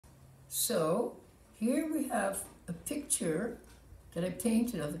So here we have a picture that I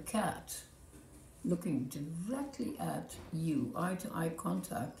painted of a cat looking directly at you, eye-to-eye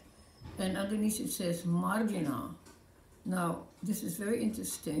contact, and underneath it says Marjana. Now, this is very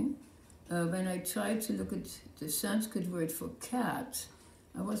interesting. When I tried to look at the Sanskrit word for cat,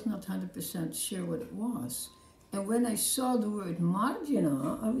 I was not 100% sure what it was. And when I saw the word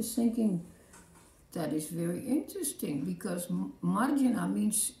Marjana, I was thinking, that is very interesting, because Marjana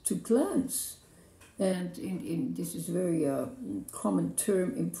means to cleanse. And this is a very common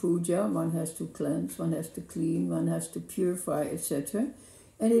term in puja. One has to cleanse, one has to clean, one has to purify, etc.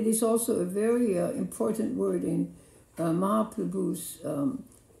 And it is also a very important word in Mahaprabhu's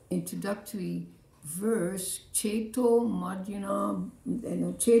introductory verse, Ceto, Marjana,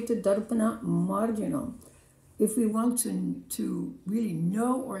 Ceto, darpana, Marjana. If we want to really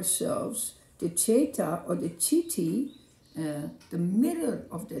know ourselves, the Ceta or the Chitti, the mirror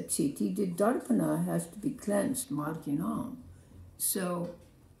of that Chitti, the darpana, has to be cleansed, Marjana. So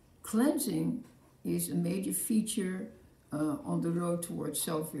cleansing is a major feature on the road towards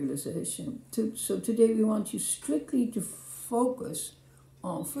self-realization. So today we want you strictly to focus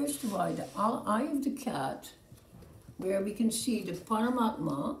on, first of all, the eye of the cat, where we can see the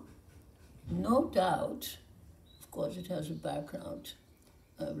Paramatma, no doubt. Of course, it has a background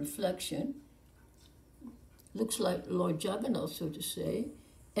reflection. Looks like Lord Jagannath, so to say.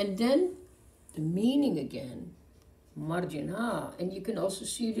 And then the meaning again, Marjana. And you can also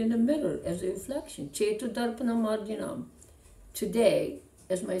see it in the mirror as a reflection. Ceto darpana Marjana. Today,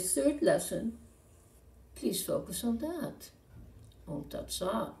 as my third lesson, please focus on that. Om Tat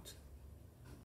Sat.